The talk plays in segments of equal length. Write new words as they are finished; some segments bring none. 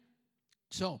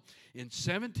So in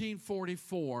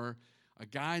 1744, a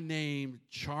guy named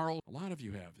Charles, a lot of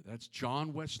you have it. That's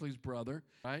John Wesley's brother,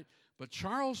 right? But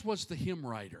Charles was the hymn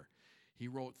writer. He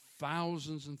wrote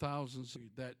thousands and thousands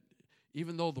that,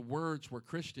 even though the words were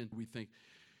Christian, we think,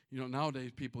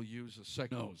 nowadays people use a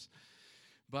second nose.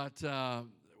 But,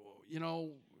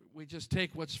 we just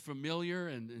take what's familiar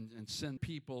and send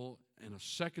people in a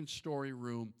second-story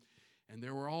room, and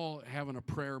they were all having a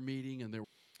prayer meeting,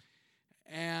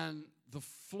 and the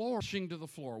floor, rushing to the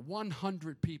floor,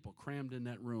 100 people crammed in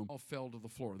that room, all fell to the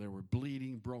floor. They were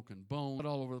bleeding, broken bones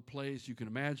all over the place. You can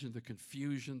imagine the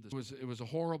confusion. It was a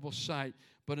horrible sight.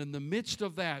 But in the midst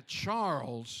of that,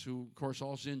 Charles, who, of course,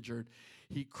 all's injured,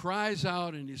 he cries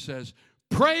out and he says,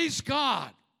 "Praise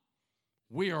God,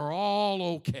 we are all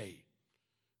okay."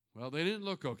 Well, they didn't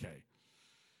look okay.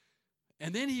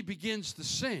 And then he begins to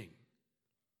sing.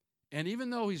 And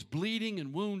even though he's bleeding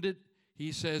and wounded,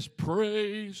 he says,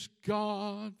 "Praise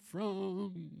God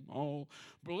from all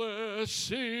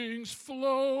blessings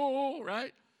flow,"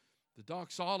 right? The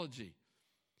doxology.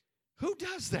 Who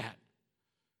does that?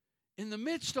 In the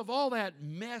midst of all that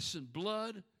mess and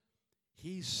blood,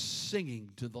 he's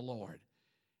singing to the Lord.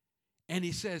 And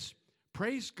he says,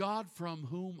 "Praise God from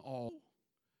whom all."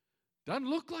 Doesn't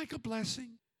look like a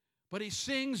blessing, but he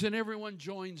sings and everyone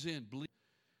joins in.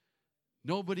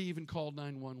 Nobody even called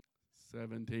 911.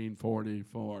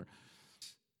 1744.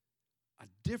 A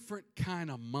different kind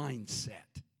of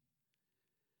mindset.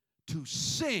 To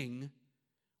sing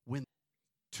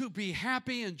to be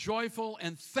happy and joyful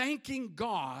and thanking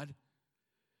God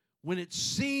when it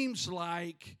seems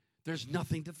like there's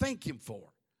nothing to thank Him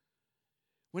for.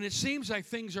 When it seems like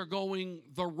things are going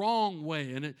the wrong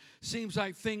way, and it seems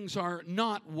like things are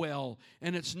not well,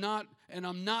 and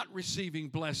I'm not receiving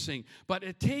blessing. But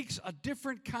it takes a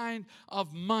different kind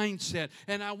of mindset.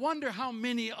 And I wonder how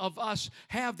many of us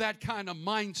have that kind of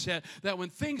mindset, that when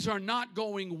things are not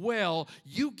going well,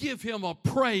 you give Him a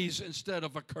praise instead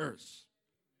of a curse.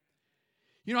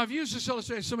 I've used this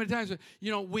illustration so many times.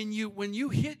 When you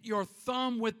hit your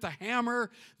thumb with the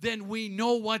hammer, then we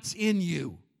know what's in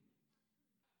you.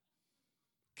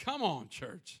 Come on,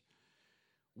 church.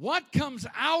 What comes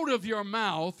out of your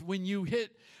mouth when you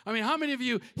hit? How many of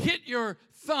you hit your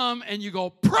thumb and you go,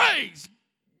 "Praise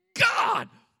God,"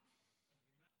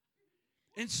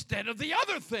 instead of the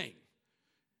other thing?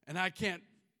 And I can't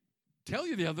tell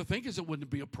you the other thing because it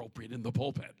wouldn't be appropriate in the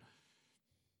pulpit.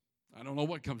 I don't know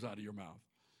what comes out of your mouth.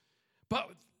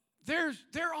 But there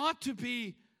ought to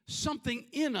be something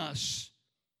in us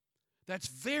that's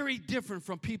very different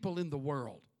from people in the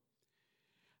world.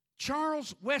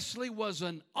 Charles Wesley was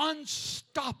an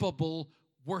unstoppable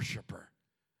worshiper.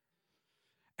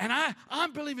 And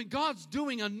I'm believing God's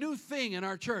doing a new thing in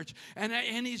our church. And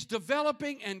He's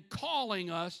developing and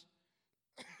calling us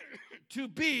to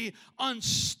be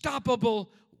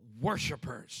unstoppable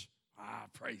worshipers.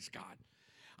 Praise God.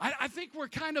 I think we're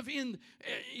kind of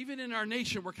even in our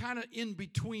nation, we're kind of in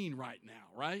between right now,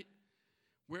 right?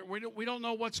 We don't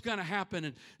know what's going to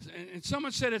happen. And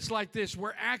someone said it's like this: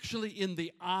 we're actually in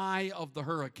the eye of the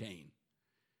hurricane.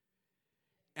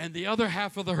 And the other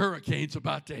half of the hurricane's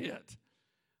about to hit.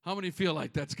 How many feel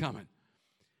like that's coming?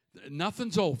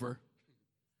 Nothing's over.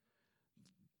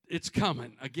 It's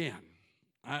coming again.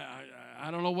 I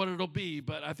don't know what it'll be,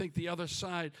 but I think the other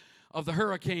side of the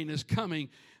hurricane is coming.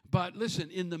 But listen,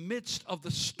 in the midst of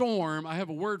the storm, I have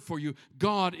a word for you.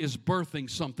 God is birthing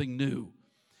something new.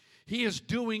 He is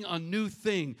doing a new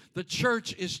thing. The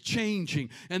church is changing.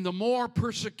 And the more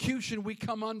persecution we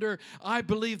come under, I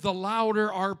believe the louder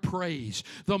our praise.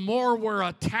 The more we're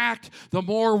attacked, the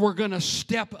more we're going to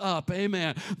step up.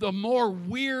 Amen. The more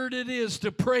weird it is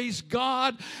to praise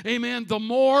God, amen, the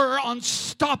more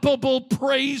unstoppable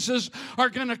praises are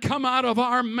going to come out of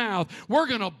our mouth. We're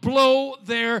going to blow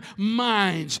their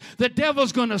minds. The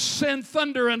devil's going to send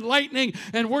thunder and lightning,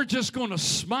 and we're just going to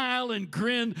smile and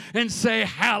grin and say,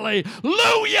 "Hallelujah."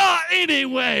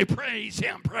 Anyway, praise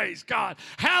Him, praise God.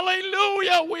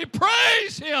 Hallelujah, we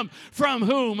praise Him from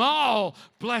whom all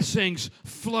blessings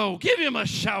flow. Give Him a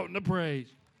shout and a praise.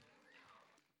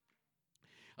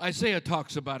 Isaiah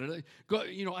talks about it.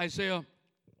 Isaiah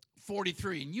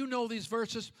 43, and you know these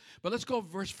verses, but let's go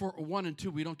verse 1 and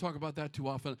 2. We don't talk about that too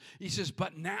often. He says,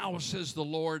 "But now, says the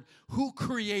Lord, who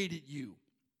created you?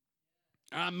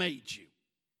 I made you,"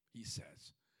 He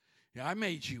says. "Yeah, I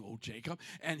made you, O Jacob,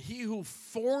 and He who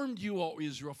formed you, O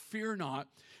Israel, fear not,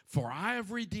 for I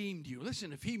have redeemed you."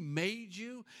 Listen, if He made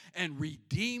you and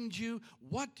redeemed you,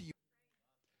 what do you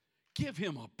give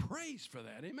Him a praise for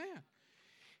that? Amen.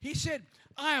 He said,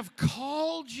 "I have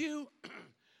called you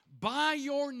by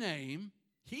your name."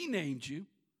 He named you.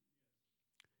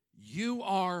 You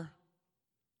are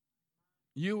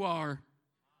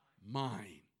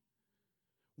mine.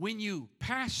 When you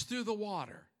pass through the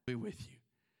water, I'll be with you.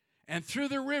 And through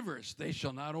the rivers, they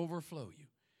shall not overflow you.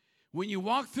 When you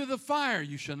walk through the fire,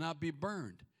 you shall not be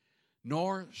burned,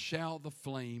 nor shall the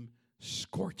flame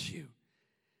scorch you.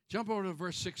 Jump over to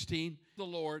verse 16. The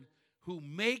Lord who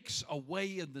makes a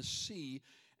way in the sea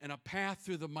and a path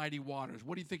through the mighty waters.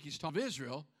 What do you think he's talking of?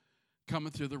 Israel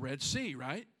coming through the Red Sea,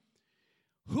 right?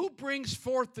 Who brings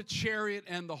forth the chariot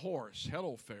and the horse?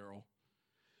 Hello, Pharaoh.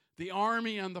 The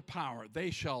army and the power.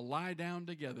 They shall lie down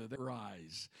together. They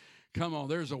rise. Come on,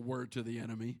 there's a word to the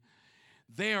enemy.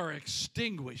 They are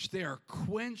extinguished. They are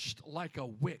quenched like a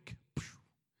wick.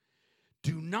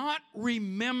 Do not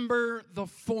remember the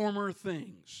former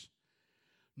things,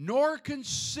 nor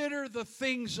consider the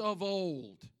things of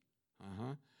old.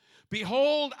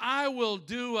 Behold, I will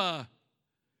do a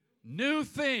new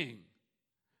thing.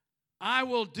 I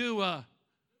will do a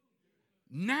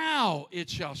now it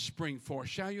shall spring forth.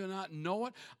 Shall you not know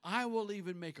it? I will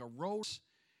even make a road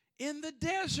in the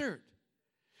desert.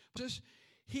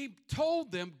 He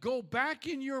told them, go back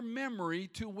in your memory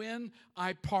to when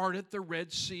I parted the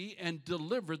Red Sea and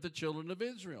delivered the children of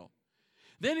Israel.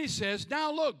 Then he says,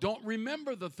 now look, don't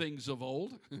remember the things of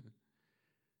old.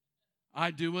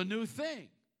 I do a new thing.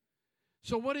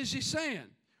 So what is he saying?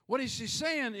 What is he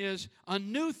saying is a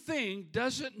new thing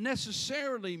doesn't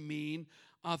necessarily mean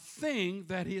a thing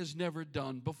that he has never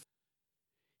done before.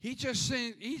 He just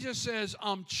says,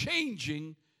 I'm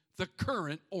changing the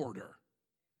current order.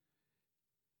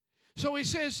 So he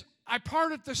says, I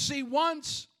parted the sea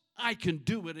once, I can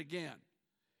do it again.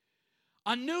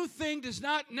 A new thing does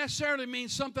not necessarily mean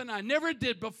something I never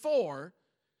did before.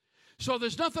 So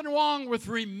there's nothing wrong with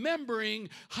remembering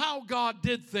how God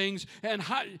did things. And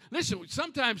how, listen,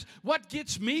 sometimes what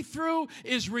gets me through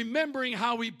is remembering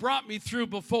how he brought me through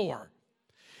before.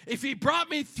 If he brought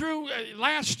me through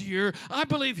last year, I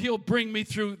believe he'll bring me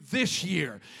through this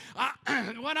year.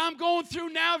 What I'm going through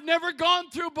now, I've never gone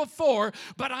through before,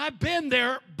 but I've been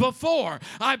there before.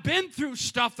 I've been through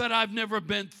stuff that I've never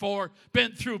been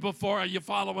through before. Are you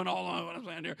following all of what I'm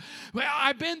saying here? Well,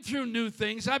 I've been through new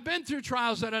things. I've been through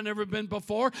trials that I've never been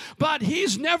before, but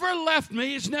he's never left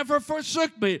me. He's never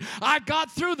forsook me. I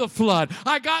got through the flood.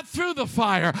 I got through the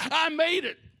fire. I made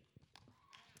it.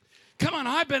 Come on,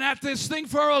 I've been at this thing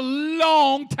for a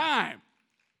long time.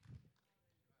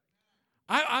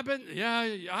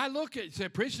 I look at, say,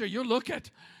 preacher, you look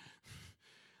at,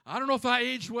 I don't know if I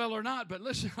aged well or not, but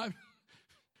listen,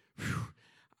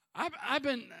 I've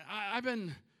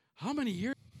been, how many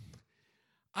years?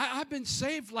 I've been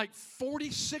saved like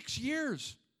 46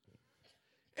 years.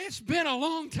 It's been a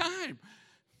long time.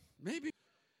 Maybe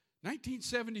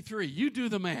 1973, you do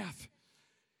the math.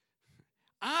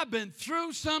 I've been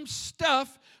through some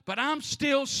stuff, but I'm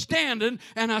still standing,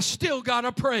 and I still got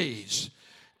to praise.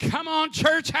 Come on,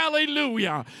 church,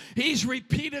 hallelujah. He's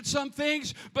repeated some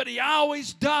things, but he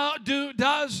always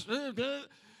does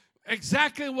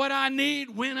exactly what I need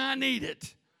when I need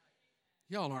it.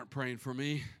 Y'all aren't praying for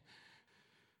me.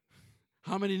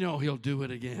 How many know he'll do it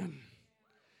again?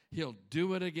 He'll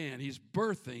do it again. He's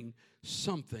birthing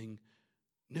something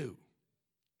new.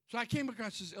 So I came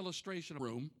across this illustration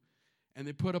room. And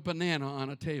they put a banana on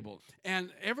a table.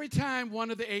 And every time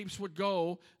one of the apes would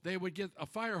go, they would get a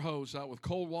fire hose out with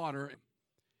cold water.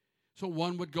 So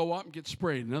one would go up and get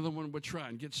sprayed. Another one would try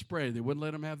and get sprayed. They wouldn't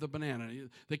let them have the banana.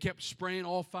 They kept spraying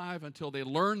all five until they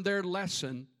learned their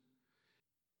lesson.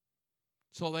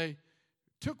 So they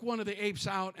took one of the apes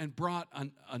out and brought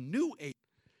a new ape.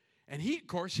 And he, of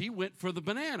course, he went for the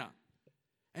banana.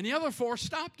 And the other four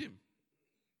stopped him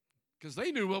because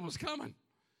they knew what was coming.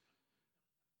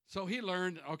 So he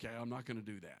learned, okay, I'm not going to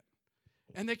do that.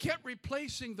 And they kept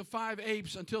replacing the 5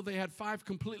 apes until they had 5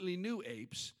 completely new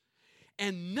apes.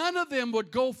 And none of them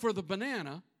would go for the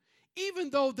banana, even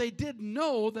though they didn't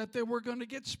know that they were going to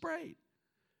get sprayed.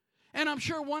 And I'm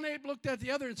sure one ape looked at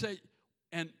the other and said,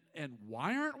 and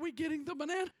why aren't we getting the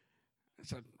banana? I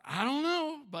said, I don't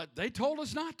know, but they told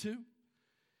us not to.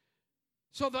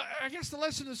 So I guess the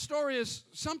lesson of the story is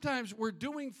sometimes we're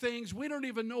doing things, we don't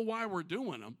even know why we're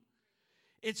doing them.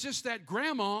 It's just that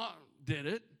grandma did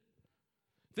it.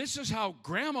 This is how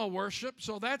grandma worshiped,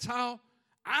 so that's how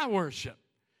I worship.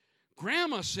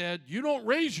 Grandma said, you don't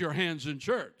raise your hands in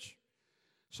church.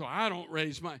 So I don't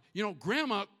raise mine. You know,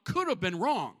 grandma could have been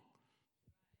wrong.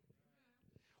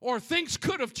 Or things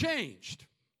could have changed.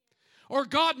 Or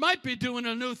God might be doing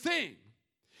a new thing.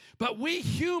 But we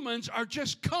humans are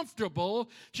just comfortable,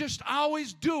 just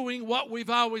always doing what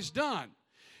we've always done.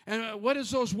 And what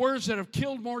is those words that have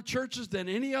killed more churches than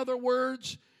any other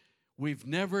words? We've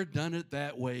never done it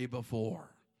that way before.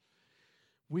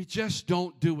 We just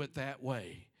don't do it that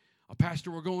way.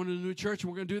 Pastor, we're going to a new church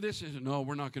and we're going to do this. He said, no,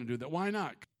 we're not going to do that. Why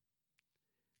not?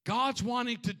 God's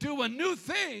wanting to do a new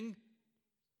thing,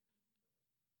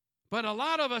 but a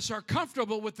lot of us are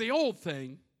comfortable with the old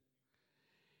thing,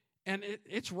 and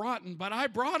it's rotten, but I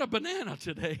brought a banana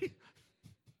today.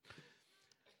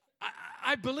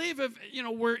 I believe if,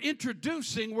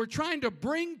 we're trying to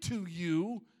bring to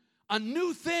you a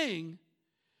new thing,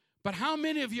 but how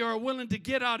many of you are willing to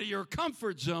get out of your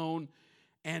comfort zone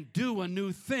and do a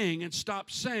new thing and stop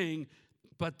saying,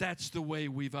 but that's the way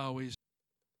we've always.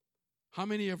 How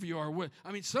many of you are willing?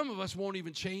 I mean, some of us won't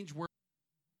even change words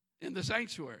in the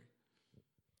sanctuary.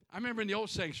 I remember in the old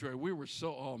sanctuary, we were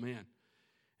oh man,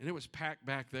 and it was packed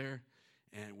back there,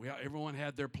 and everyone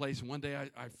had their place. And one day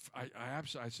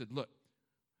I said, look,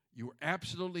 you are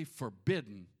absolutely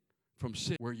forbidden from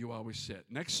sitting where you always sit.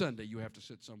 Next Sunday, you have to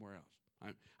sit somewhere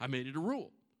else. I made it a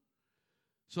rule.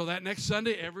 So that next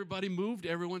Sunday, everybody moved.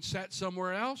 Everyone sat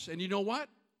somewhere else. And you know what?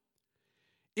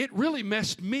 It really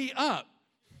messed me up.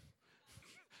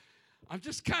 I'm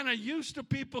just kind of used to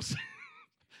people.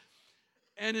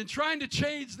 And in trying to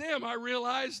change them, I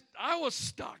realized I was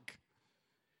stuck.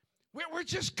 We're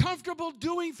just comfortable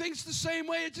doing things the same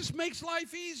way. It just makes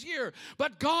life easier.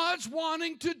 But God's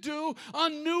wanting to do a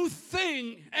new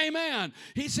thing. Amen.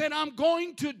 He said, I'm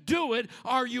going to do it.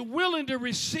 Are you willing to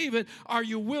receive it? Are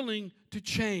you willing to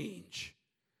change?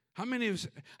 How many of us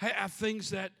have things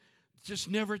that just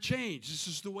never change? This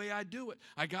is the way I do it.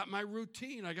 I got my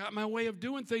routine. I got my way of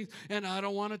doing things, and I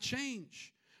don't want to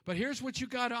change. But here's what you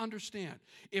got to understand.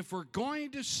 If we're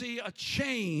going to see a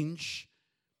change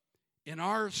in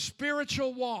our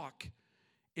spiritual walk,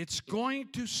 it's going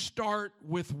to start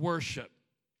with worship.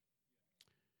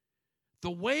 The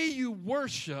way you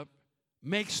worship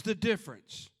makes the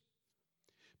difference.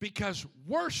 Because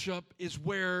worship is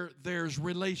where there's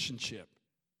relationship.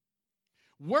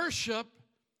 Worship,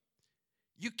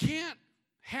 you can't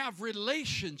have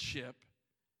relationship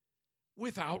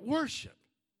without worship.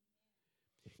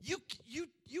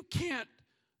 You can't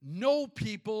know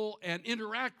people and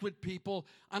interact with people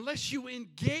unless you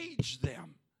engage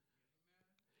them.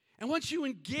 And once you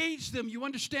engage them, you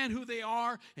understand who they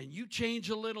are, and you change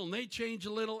a little, and they change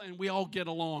a little, and we all get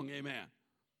along, amen.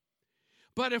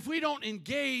 But if we don't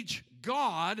engage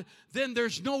God, then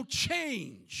there's no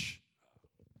change.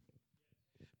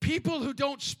 People who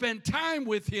don't spend time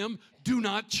with Him do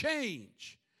not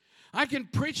change. I can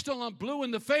preach till I'm blue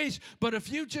in the face, but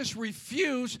if you just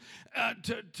refuse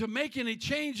to make any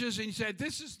changes and you say,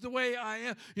 this is the way I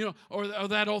am, or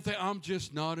that old thing, I'm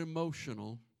just not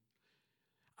emotional.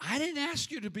 I didn't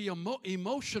ask you to be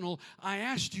emotional. I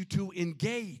asked you to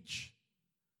engage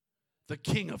the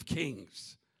King of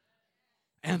Kings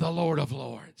and the Lord of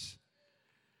Lords.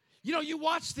 You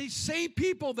watch these same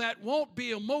people that won't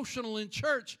be emotional in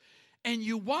church, and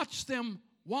you watch them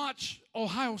watch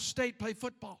Ohio State play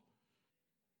football.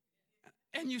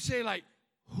 And you say, like,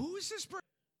 who is this person?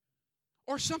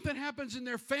 Or something happens in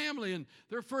their family and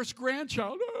their first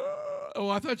grandchild. Oh,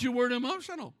 I thought you weren't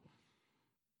emotional.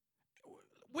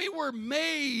 We were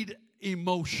made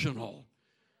emotional.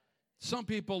 Some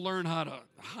people learn how to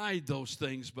hide those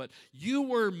things, but you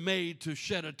were made to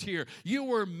shed a tear. You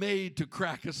were made to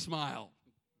crack a smile.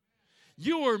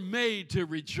 You were made to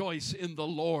rejoice in the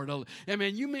Lord. I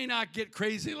mean, you may not get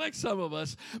crazy like some of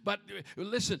us, but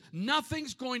listen,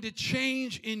 nothing's going to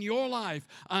change in your life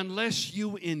unless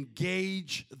you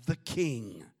engage the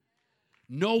King.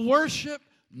 No worship,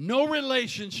 no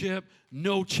relationship,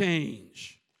 no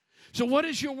change. So what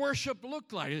does your worship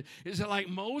look like? Is it like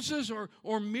Moses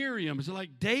or Miriam? Is it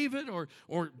like David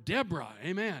or Deborah?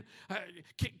 Amen.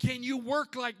 Can you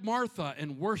work like Martha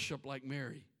and worship like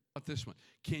Mary? How about this one?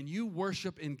 Can you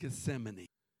worship in Gethsemane?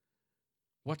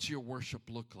 What's your worship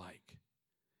look like?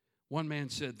 One man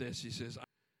said this. He says,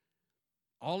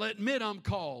 I'll admit I'm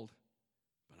called.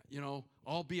 But,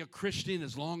 I'll be a Christian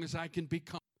as long as I can be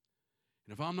comfortable.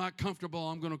 And if I'm not comfortable,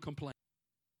 I'm going to complain.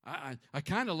 I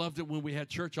kind of loved it when we had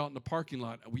church out in the parking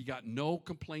lot. We got no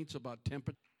complaints about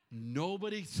temperature.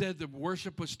 Nobody said the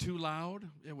worship was too loud.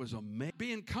 It was amazing.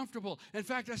 Being comfortable. In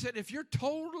fact, I said, if you're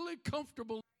totally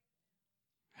comfortable,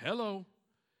 hello.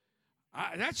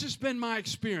 That's just been my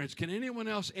experience. Can anyone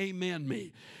else amen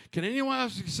me? Can anyone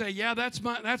else say, yeah, that's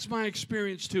my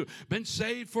experience too. Been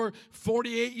saved for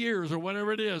 48 years or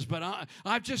whatever it is, but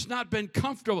I've just not been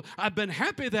comfortable. I've been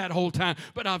happy that whole time,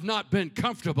 but I've not been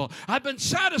comfortable. I've been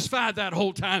satisfied that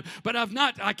whole time, but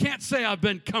I can't say I've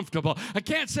been comfortable. I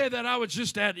can't say that I was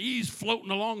just at ease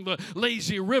floating along the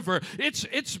lazy river.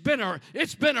 It's been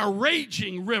a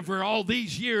raging river all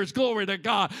these years, glory to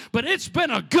God, but it's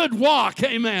been a good walk,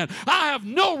 amen. I have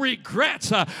no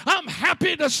regrets. I'm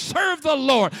happy to serve the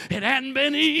Lord. It hadn't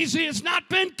been easy. It's not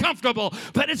been comfortable,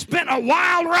 but it's been a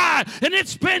wild ride, and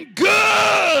it's been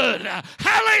good.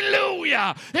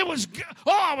 Hallelujah.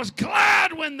 I was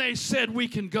glad when they said we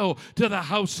can go to the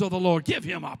house of the Lord. Give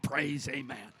him a praise,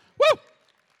 amen. Woo!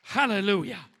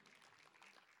 Hallelujah.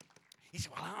 He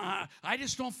said, well, I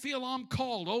just don't feel I'm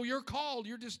called. Oh, you're called.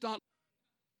 You're just not.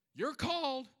 You're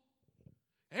called.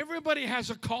 Everybody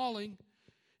has a calling.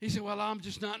 He said, well, I'm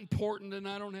just not important and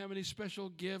I don't have any special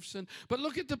gifts. But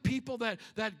look at the people that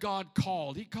God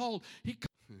called. He called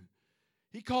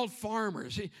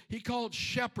farmers. He called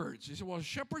shepherds. He said, well,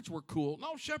 shepherds were cool.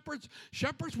 No,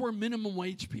 shepherds were minimum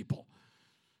wage people.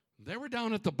 They were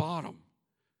down at the bottom.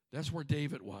 That's where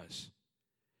David was.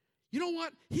 You know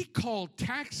what? He called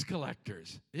tax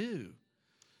collectors. Ew.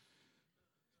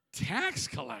 Tax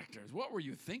collectors. What were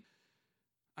you thinking?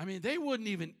 I mean, they wouldn't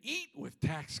even eat with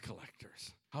tax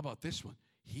collectors. How about this one?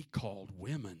 He called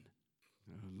women.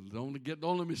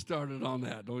 Don't let me started on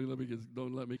that. Don't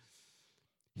let me.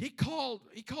 He called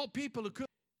people who could.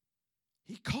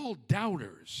 He called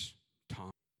doubters,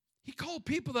 Tom. He called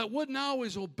people that wouldn't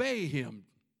always obey him.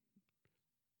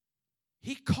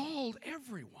 He called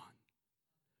everyone.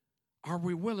 Are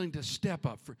we willing to step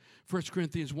up? 1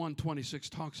 Corinthians 1:26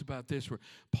 talks about this, where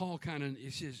Paul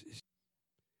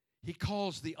he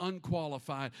calls the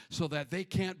unqualified so that they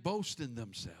can't boast in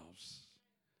themselves,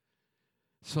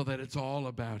 so that it's all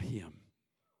about him.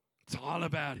 It's all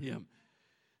about him.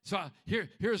 So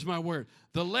here's my word.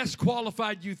 The less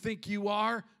qualified you think you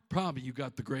are, probably you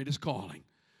got the greatest calling.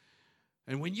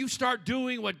 And when you start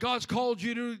doing what God's called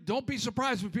you to do, don't be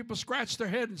surprised when people scratch their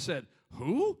head and said,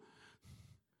 who?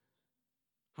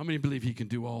 How many believe he can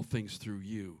do all things through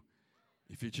you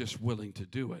if you're just willing to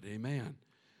do it? Amen.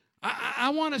 I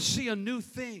want to see a new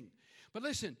thing. But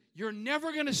listen, you're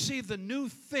never going to see the new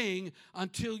thing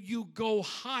until you go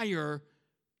higher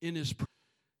in his presence.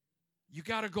 You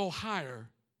got to go higher.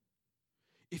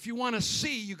 If you want to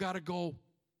see, you got to go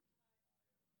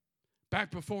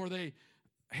back before they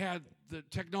had the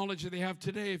technology they have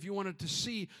today. If you wanted to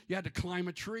see, you had to climb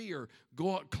a tree or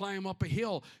climb up a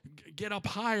hill, get up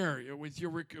higher with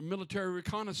your military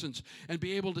reconnaissance and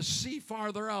be able to see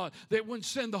farther out. They wouldn't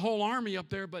send the whole army up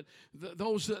there, but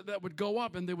those that would go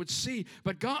up and they would see.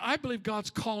 But God, I believe God's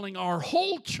calling our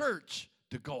whole church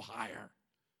to go higher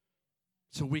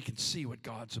so we can see what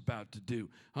God's about to do.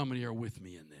 How many are with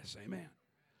me in this? Amen.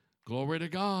 Glory to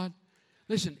God.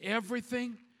 Listen,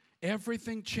 everything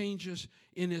changes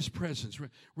in his presence.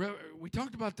 We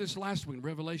talked about this last week in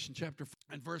Revelation chapter 4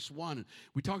 and verse 1.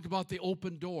 We talked about the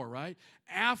open door, right?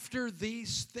 After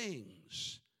these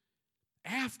things,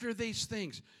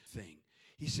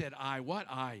 he said,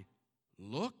 I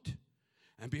looked,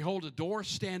 and behold, a door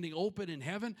standing open in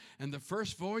heaven, and the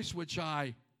first voice which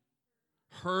I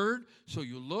heard, so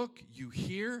you look, you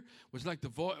hear, was like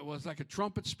a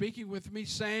trumpet speaking with me,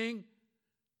 saying,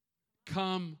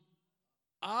 come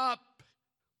up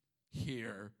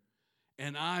here,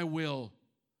 and I will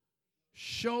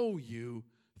show you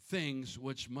things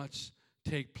which must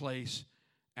take place.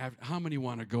 How many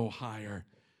want to go higher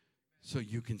so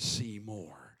you can see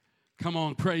more? Come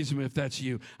on, praise him if that's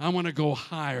you. I want to go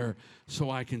higher so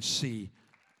I can see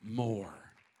more.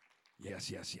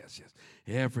 Yes.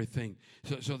 Everything.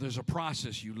 So there's a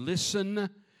process. You listen,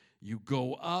 you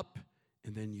go up,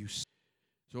 and then you see.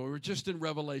 So we're just in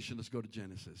Revelation. Let's go to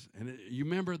Genesis. And you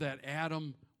remember that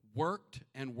Adam worked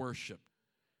and worshiped.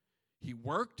 He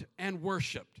worked and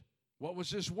worshiped. What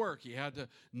was his work? He had to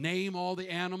name all the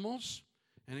animals.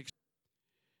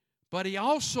 But he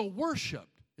also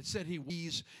worshiped. It said he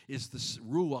is the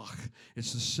ruach.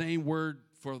 It's the same word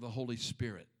for the Holy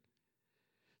Spirit.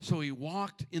 So he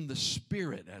walked in the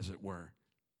Spirit, as it were.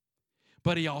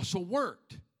 But he also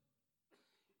worked.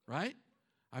 Right?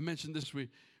 I mentioned this. We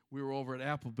were over at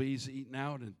Applebee's eating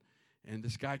out, and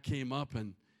this guy came up,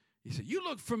 and he said, you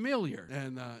look familiar.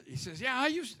 And he says, yeah,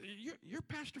 you're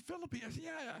Pastor Philip. I said,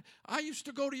 yeah, I used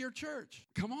to go to your church.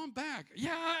 Come on back.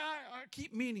 Yeah, I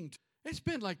keep meaning to. It's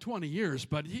been like 20 years,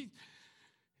 but he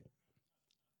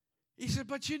said,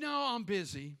 but I'm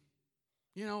busy.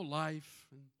 Life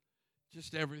and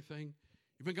just everything.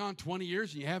 You've been gone 20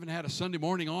 years and you haven't had a Sunday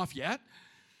morning off yet?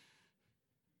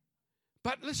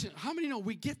 But listen, how many know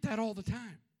we get that all the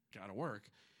time? Got to work.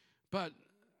 But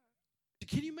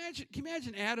can you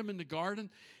imagine Adam in the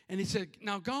garden? And he said,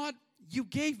 now, God, you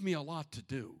gave me a lot to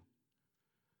do.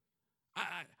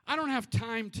 I don't have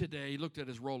time today. He looked at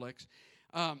his Rolex.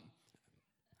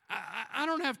 I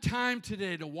don't have time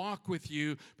today to walk with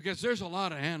you because there's a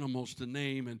lot of animals to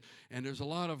name and there's a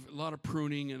lot of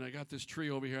pruning, and I got this tree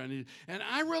over here and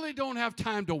I really don't have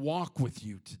time to walk with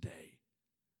you today.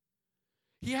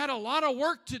 He had a lot of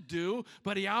work to do,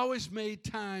 but he always made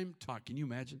time to talk. Can you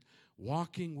imagine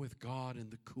walking with God in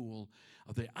the cool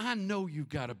of the day? I know you've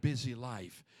got a busy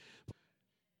life.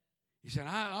 He said,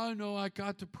 I know I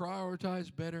got to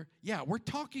prioritize better. Yeah, we're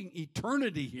talking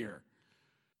eternity here.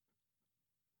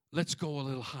 Let's go a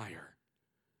little higher.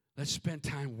 Let's spend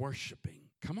time worshiping.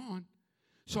 Come on.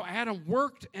 So Adam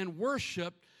worked and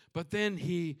worshiped, but then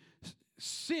he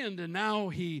sinned, and now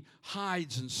he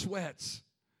hides and sweats.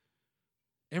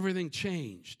 Everything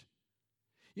changed.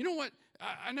 You know what?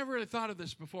 I never really thought of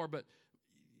this before, but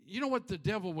you know what the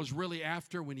devil was really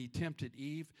after when he tempted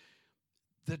Eve?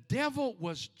 The devil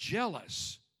was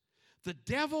jealous. The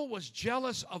devil was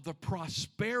jealous of the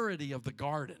prosperity of the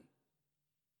garden.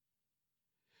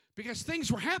 Because things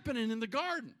were happening in the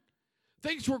garden.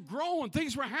 Things were growing.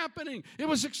 Things were happening. It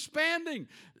was expanding.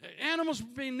 Animals were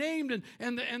being named,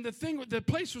 and the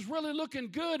place was really looking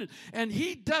good. And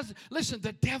he doesn't, listen,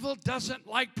 the devil doesn't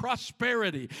like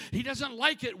prosperity. He doesn't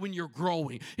like it when you're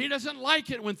growing. He doesn't like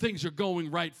it when things are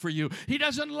going right for you. He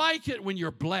doesn't like it when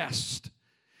you're blessed.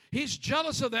 He's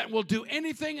jealous of that and will do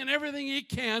anything and everything he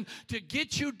can to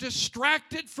get you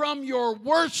distracted from your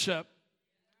worship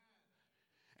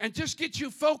and just get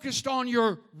you focused on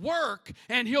your work,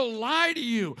 and he'll lie to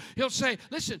you. He'll say,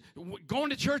 listen, going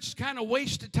to church is kind of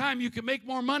wasted time. You can make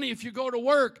more money if you go to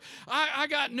work. I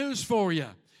got news for you.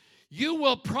 You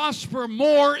will prosper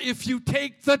more if you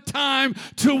take the time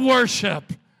to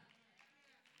worship.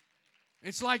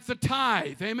 It's like the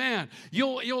tithe, amen.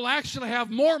 You'll actually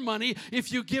have more money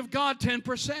if you give God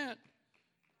 10%.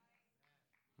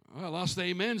 Well, I lost the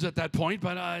amens at that point,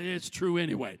 but it's true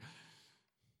anyway.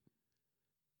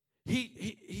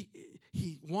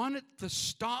 He wanted to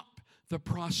stop the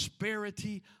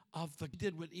prosperity of the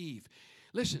did with Eve.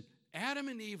 Listen, Adam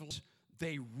and Eve,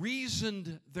 they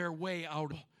reasoned their way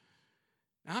out.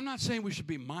 Now, I'm not saying we should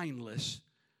be mindless.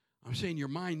 I'm saying your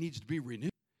mind needs to be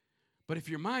renewed. But if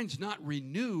your mind's not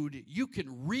renewed, you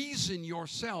can reason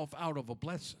yourself out of a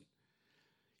blessing.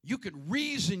 You can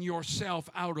reason yourself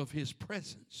out of his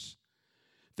presence.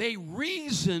 They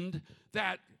reasoned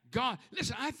that God,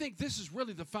 listen, I think this is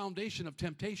really the foundation of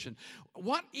temptation.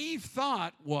 What Eve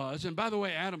thought was, and by the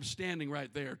way, Adam's standing right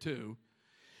there too,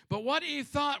 but what Eve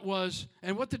thought was,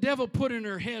 and what the devil put in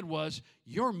her head was,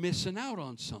 you're missing out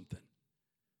on something.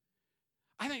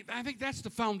 I think that's the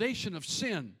foundation of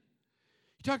sin.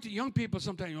 You talk to young people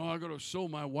sometimes, I got to sow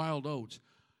my wild oats.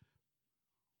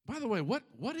 By the way, what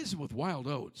is it with wild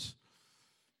oats?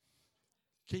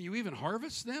 Can you even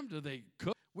harvest them? Do they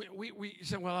cook? We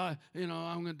said, well,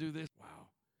 I'm going to do this. Wow.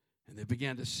 And they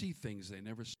began to see things they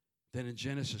never saw. Then in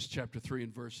Genesis chapter 3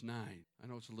 and verse 9, I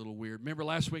know it's a little weird. Remember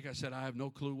last week I said I have no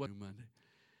clue what Monday.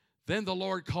 Then the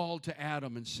Lord called to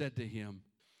Adam and said to him,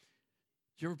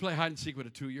 did you ever play hide and seek with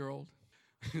a 2-year-old?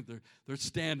 they're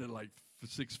standing like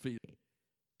 6 feet.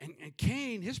 And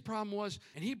Cain, his problem was,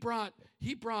 and he brought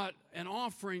an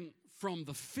offering from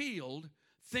the field,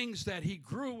 things that he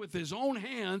grew with his own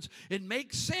hands. It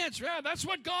makes sense. Yeah, that's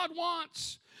what God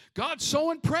wants. God's so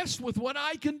impressed with what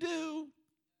I can do.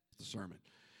 The sermon.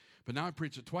 But now I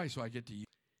preach it twice, so I get to you.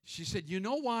 She said, you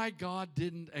know why God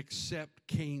didn't accept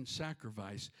Cain's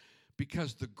sacrifice?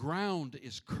 Because the ground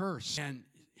is cursed. And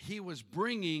he was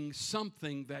bringing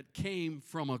something that came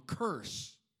from a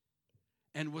curse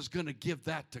and was going to give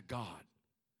that to God.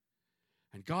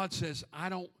 And God says,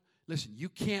 listen, you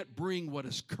can't bring what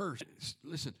is cursed.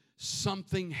 Listen,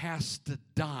 something has to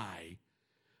die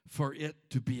for it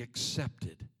to be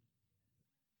accepted.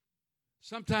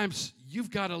 Sometimes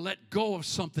you've got to let go of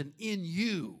something in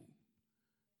you.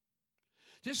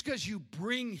 Just because you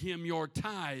bring him your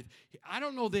tithe, I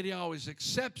don't know that he always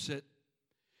accepts it,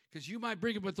 because you might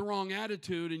bring it with the wrong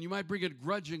attitude and you might bring it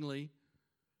grudgingly.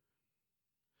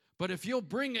 But if you'll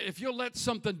let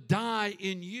something die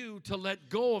in you to let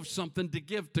go of something to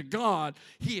give to God,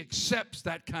 he accepts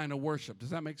that kind of worship.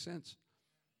 Does that make sense?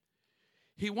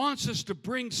 He wants us to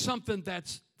bring something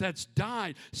that's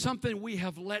died, something we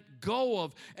have let go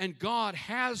of, and God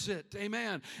has it.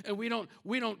 Amen. And we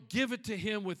don't give it to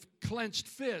him with clenched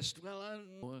fist. Well, I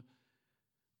don't know.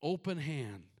 Open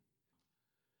hand.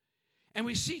 And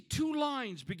we see two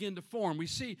lines begin to form. We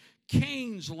see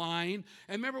Cain's line.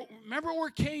 And remember where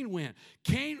Cain went.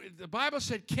 The Bible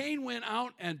said Cain went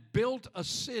out and built a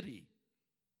city.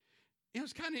 It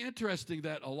was kind of interesting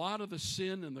that a lot of the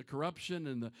sin and the corruption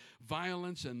and the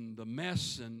violence and the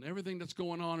mess and everything that's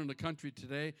going on in the country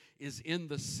today is in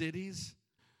the cities.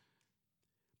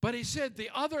 But he said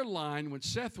the other line, when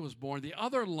Seth was born, the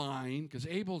other line, because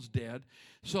Abel's dead,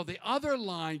 so the other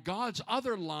line, God's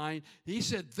other line, he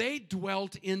said they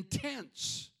dwelt in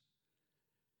tents.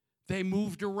 They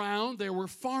moved around. They were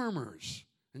farmers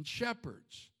and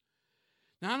shepherds.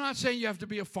 Now, I'm not saying you have to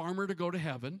be a farmer to go to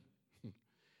heaven.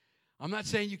 I'm not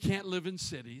saying you can't live in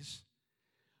cities.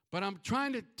 But I'm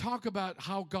trying to talk about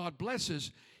how God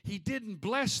blesses. He didn't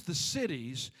bless the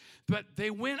cities, but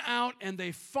they went out and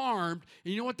they farmed.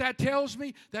 And you know what that tells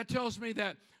me? That tells me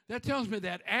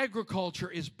that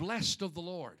agriculture is blessed of the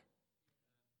Lord.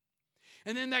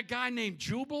 And then that guy named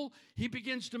Jubal, he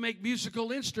begins to make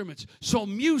musical instruments. So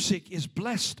music is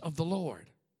blessed of the Lord.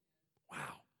 Wow.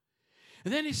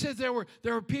 And then he says there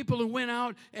were people who went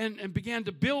out and began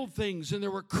to build things, and there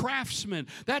were craftsmen.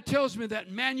 That tells me that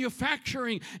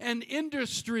manufacturing and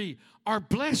industry are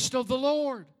blessed of the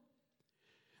Lord.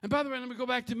 And by the way, let me go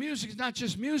back to music. It's not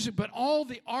just music, but all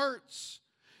the arts,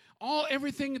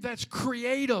 everything that's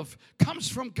creative comes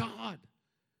from God.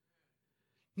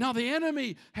 Now, the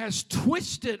enemy has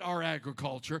twisted our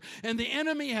agriculture, and the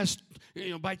enemy has,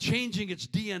 by changing its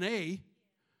DNA,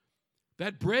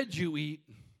 that bread you eat,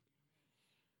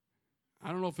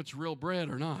 I don't know if it's real bread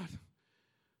or not.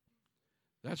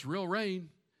 That's real rain.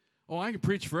 Oh, I can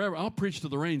preach forever. I'll preach till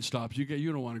the rain stops. You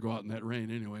don't want to go out in that rain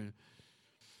anyway.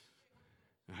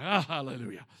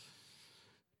 Hallelujah.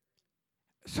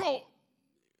 So,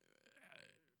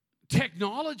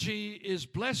 technology is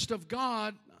blessed of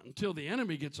God until the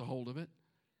enemy gets a hold of it.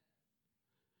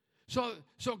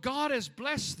 So God has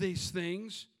blessed these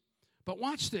things, but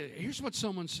watch this. Here's what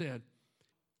someone said.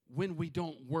 When we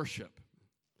don't worship.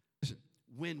 Listen,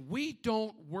 when we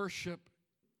don't worship,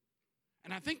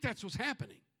 and I think that's what's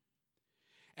happening.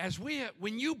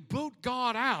 When you boot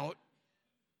God out,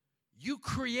 you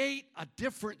create a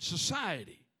different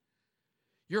society.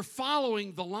 You're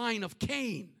following the line of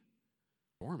Cain.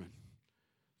 Foreman.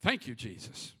 Thank you,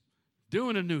 Jesus.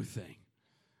 Doing a new thing.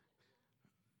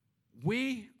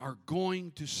 We are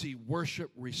going to see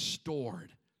worship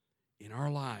restored in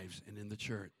our lives and in the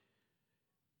church.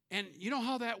 And you know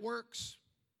how that works?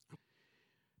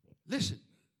 Listen,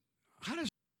 how does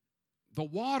the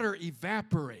water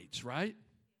evaporates, right?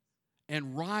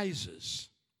 And rises.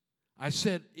 I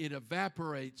said it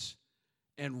evaporates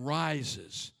and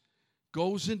rises,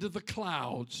 goes into the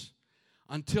clouds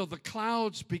until the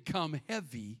clouds become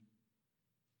heavy.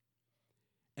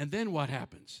 And then what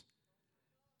happens?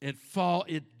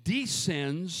 It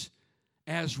descends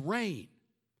as rain.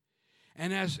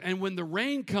 And when the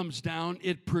rain comes down,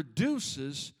 it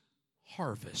produces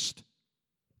harvest.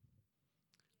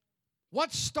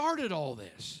 What started all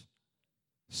this?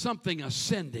 Something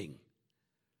ascending.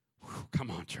 Whew,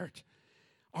 come on, church.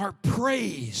 Our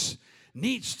praise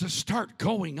needs to start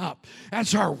going up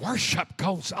as our worship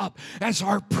goes up, as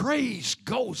our praise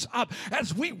goes up,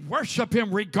 as we worship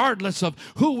Him regardless of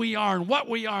who we are and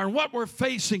what we're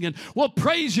facing. And we'll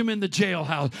praise Him in the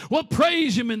jailhouse. We'll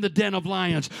praise Him in the den of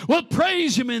lions. We'll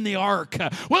praise Him in the ark.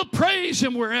 We'll praise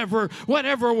Him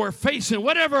whatever we're facing,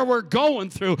 whatever we're going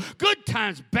through. Good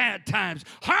times, bad times,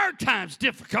 hard times,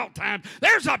 difficult times.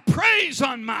 There's a praise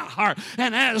on my heart.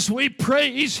 And as we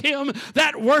praise Him,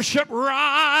 that worship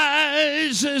rises.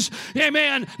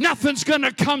 Amen. Nothing's going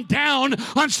to come down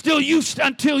until you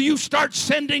start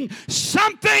sending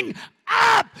something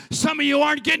up. Some of you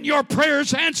aren't getting your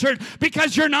prayers answered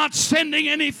because you're not sending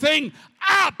anything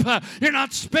up. You're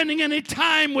not spending any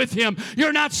time with Him.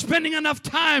 You're not spending enough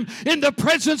time in the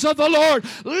presence of the Lord.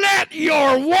 Let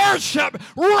your worship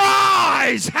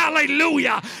rise.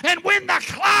 Hallelujah. And when the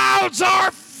clouds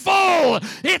are full,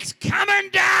 it's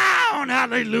coming down.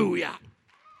 Hallelujah.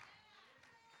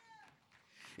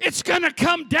 It's going to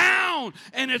come down,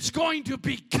 and it's going to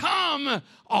become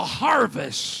a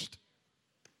harvest.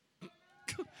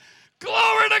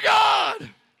 Glory to God.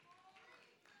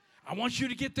 I want you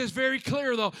to get this very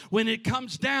clear, though. When it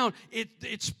comes down,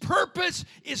 its purpose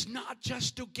is not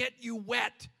just to get you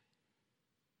wet.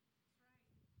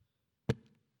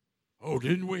 Oh,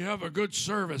 didn't we have a good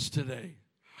service today?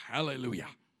 Hallelujah.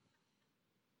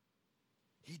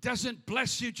 He doesn't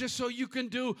bless you just so you can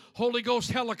do Holy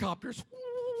Ghost helicopters.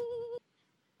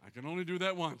 I can only do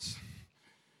that once.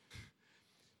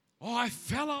 Oh, I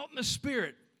fell out in the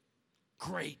Spirit.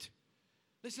 Great.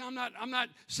 Listen, I'm not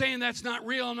saying that's not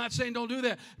real. I'm not saying don't do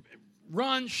that.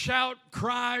 run, shout,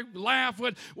 cry, laugh.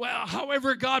 Well,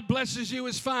 however God blesses you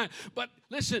is fine. But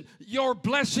listen, your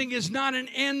blessing is not an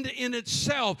end in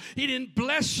itself. He didn't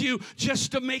bless you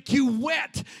just to make you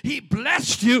wet. He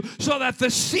blessed you so that the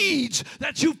seeds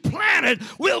that you've planted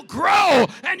will grow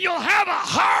and you'll have a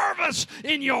harvest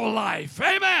in your life.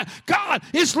 Amen. God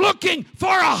is looking for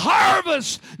a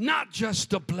harvest, not just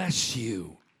to bless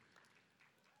you.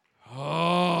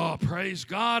 Oh, praise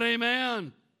God.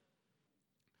 Amen.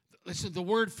 Listen, the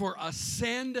word for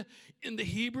ascend in the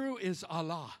Hebrew is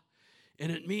Allah,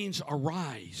 and it means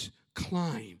arise,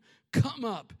 climb, come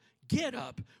up, get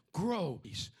up, grow,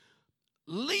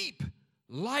 leap,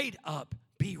 light up,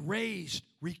 be raised,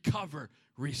 recover,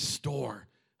 restore.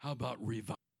 How about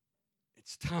revive?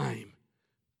 It's time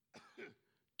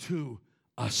to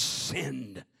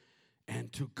ascend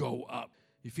and to go up.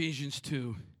 Ephesians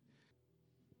 2.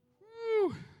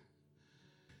 Woo.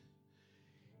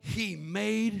 He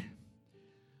made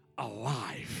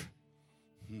alive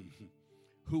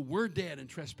who were dead in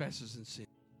trespasses and sin,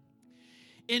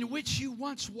 in which you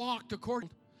once walked according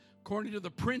to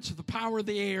the prince of the power of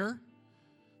the air,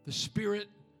 the spirit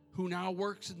who now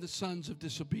works in the sons of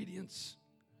disobedience.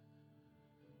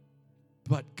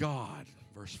 But God,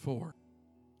 verse 4.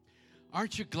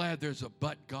 Aren't you glad there's a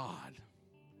but God?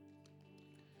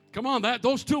 Come on,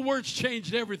 those two words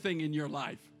changed everything in your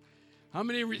life. How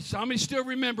many still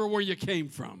remember where you came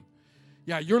from?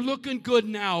 Yeah, you're looking good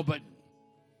now, but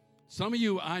some of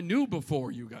you I knew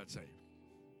before you got saved.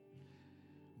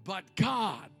 But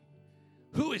God,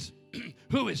 who is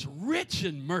rich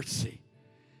in mercy,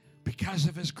 because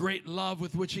of his great love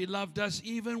with which he loved us,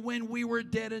 even when we were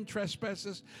dead in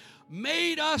trespasses,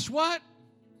 made us what?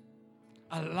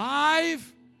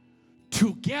 Alive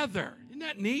together. Isn't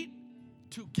that neat?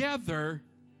 Together,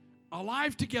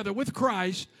 alive together with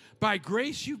Christ. By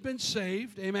grace you've been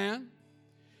saved. Amen.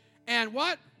 And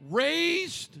what?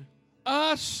 Raised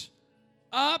us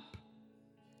up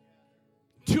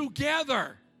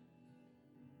together.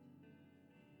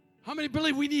 How many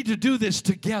believe we need to do this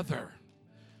together?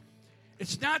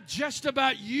 It's not just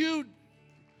about you.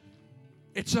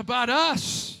 It's about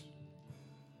us.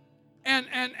 And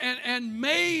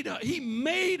he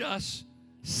made us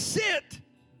sit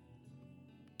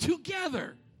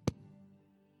together.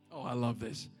 Oh, I love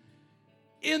this.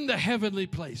 In the heavenly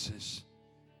places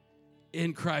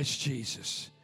in Christ Jesus.